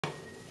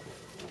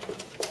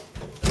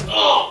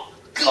Oh,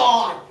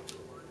 God.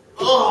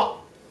 Oh.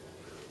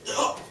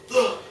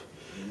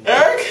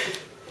 Eric?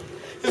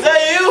 Is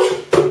that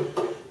you?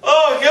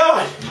 Oh,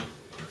 God.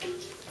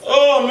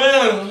 Oh,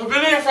 man. I've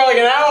been here for like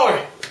an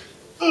hour.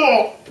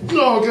 Oh,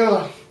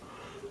 God.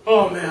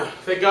 Oh, man.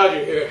 Thank God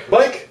you're here.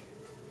 Mike,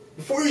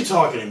 before you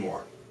talk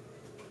anymore,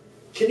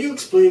 can you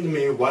explain to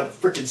me why the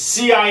frickin'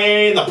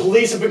 CIA and the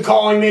police have been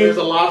calling me? There's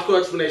a logical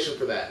explanation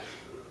for that.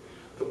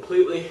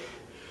 Completely.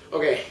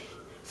 Okay,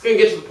 let's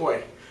get to the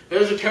point.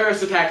 There's a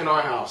terrorist attack in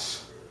our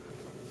house.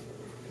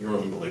 You're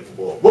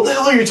unbelievable. What the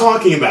hell are you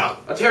talking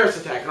about? A terrorist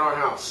attack in our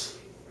house.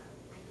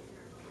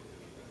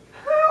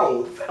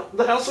 How?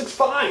 The house looks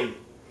fine.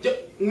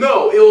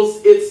 No, it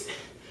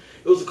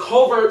was a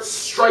covert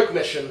strike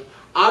mission,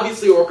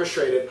 obviously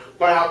orchestrated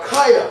by Al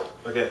Qaeda.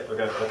 Okay.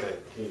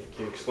 Can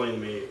you explain to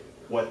me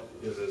what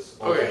is this?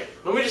 Okay,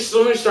 let me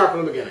start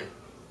from the beginning.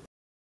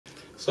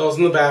 So I was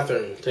in the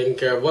bathroom, taking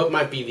care of what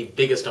might be the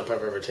biggest dump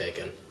I've ever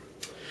taken.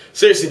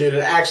 Seriously, dude,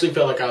 it actually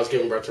felt like I was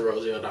giving birth to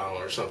Rosie O'Donnell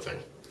or something.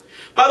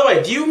 By the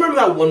way, do you remember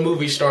that one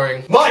movie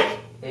starring... Mike!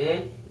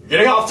 You're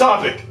getting off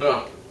topic.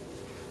 Oh,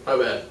 my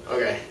bad.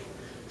 Okay.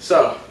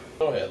 So...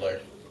 Oh,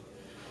 Hitler.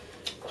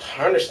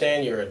 I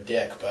understand you're a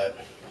dick, but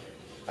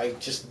I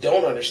just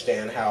don't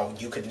understand how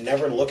you could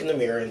never look in the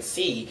mirror and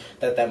see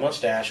that that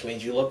mustache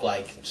made you look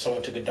like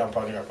someone took a dump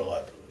on your upper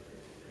lip.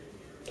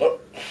 Oh.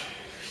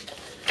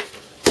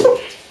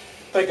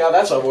 Thank God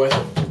that's over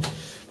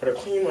with. Better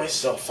clean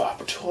myself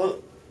up.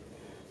 Toilet.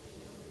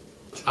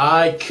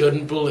 I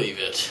couldn't believe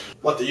it.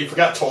 What, that you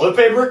forgot toilet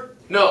paper?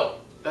 No,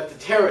 that the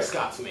terrorists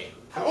got to me.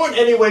 How in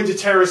any way do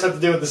terrorists have to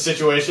do with the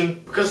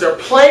situation? Because they're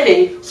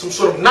planning some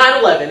sort of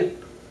 9/11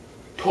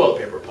 toilet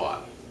paper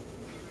plot.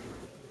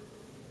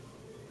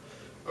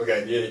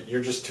 Okay,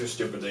 you're just too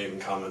stupid to even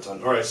comment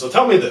on. Alright, so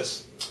tell me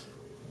this.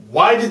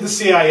 Why did the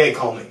CIA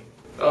call me?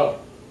 Oh.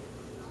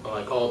 Well,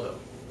 I called them.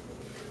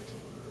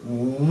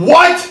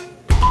 What?!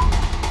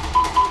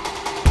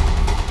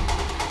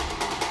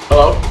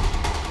 Hello?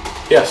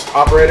 Yes,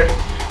 operator.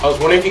 I was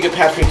wondering if you could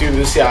pass me through to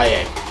the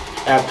CIA.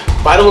 I have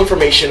vital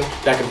information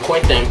that can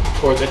point them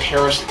towards a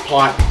terrorist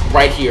plot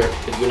right here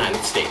in the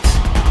United States.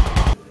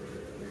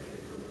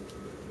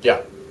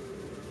 Yeah.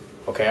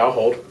 Okay, I'll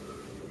hold.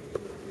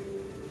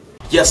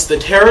 Yes, the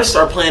terrorists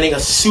are planning a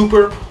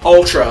super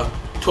ultra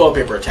toilet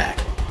paper attack.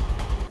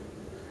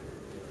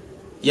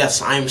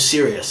 Yes, I am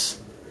serious.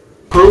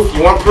 Proof?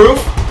 You want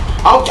proof?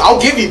 I'll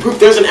give you proof.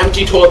 There's an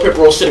empty toilet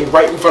paper roll sitting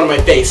right in front of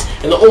my face,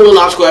 and the only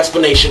logical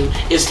explanation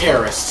is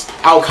terrorists.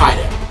 Al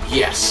Qaeda.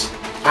 Yes.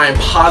 I am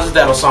positive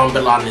that Osama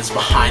bin Laden is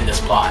behind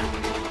this plot.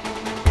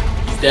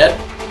 He's dead?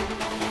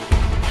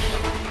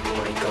 Oh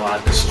my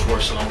God, this is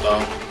worse than I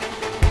thought.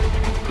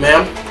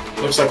 Ma'am,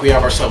 looks like we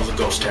have ourselves a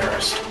ghost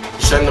terrorist.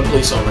 Send the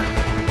police over.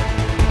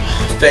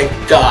 Thank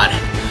God.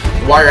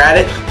 While you're at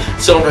it,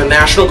 send over the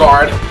National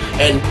Guard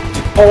and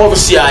all the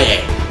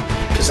CIA.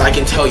 Because I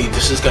can tell you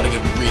this is going to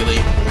get really,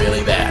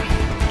 really bad.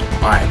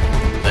 Alright,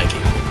 thank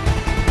you.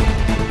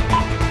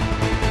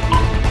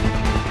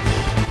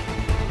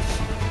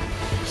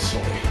 So,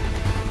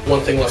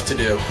 one thing left to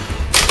do.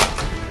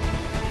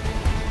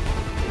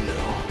 No,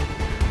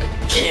 I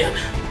can't.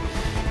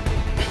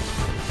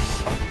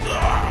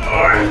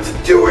 I have to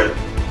do it.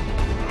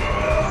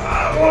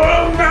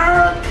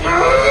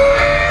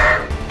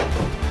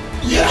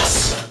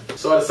 Yes!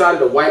 So I decided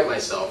to wipe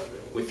myself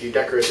with a few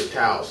decorative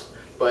towels.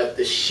 But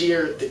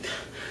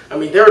I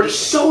mean, they were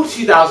just so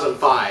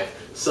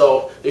 2005,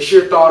 so the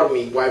sheer thought of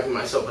me wiping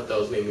myself with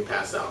those made me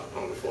pass out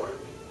on the floor.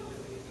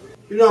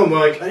 You know,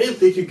 Mike, I didn't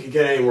think you could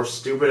get any more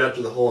stupid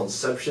after the whole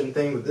Inception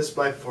thing, but this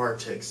by far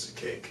takes the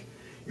cake.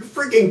 You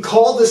freaking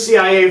called the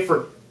CIA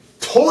for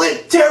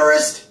toilet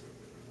terrorist?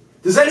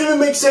 Does that even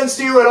make sense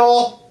to you at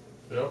all?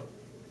 No.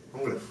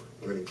 I'm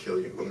gonna kill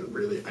you.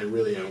 I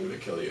really am gonna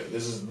kill you.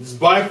 This is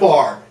by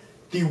far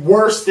the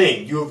worst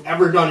thing you have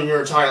ever done in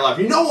your entire life.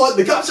 You know what?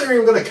 The cops aren't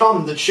even going to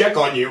come to check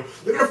on you.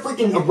 They're going to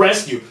freaking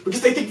arrest you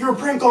because they think you're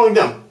prank calling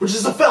them, which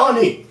is a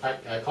felony.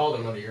 I called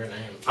them under your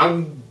name.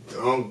 I'm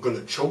going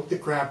to choke the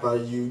crap out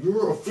of you.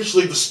 You're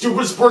officially the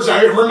stupidest person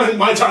I ever met in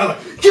my entire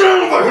life. Get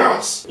out of my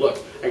house! Look,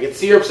 I can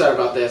see you're upset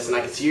about this, and I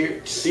can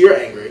see you're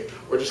angry.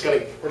 We're just gonna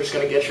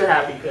get your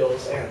happy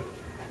pills and...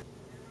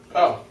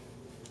 Oh.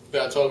 You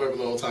got toilet paper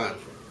the whole time.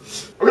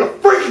 I'm going to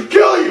freaking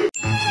kill you!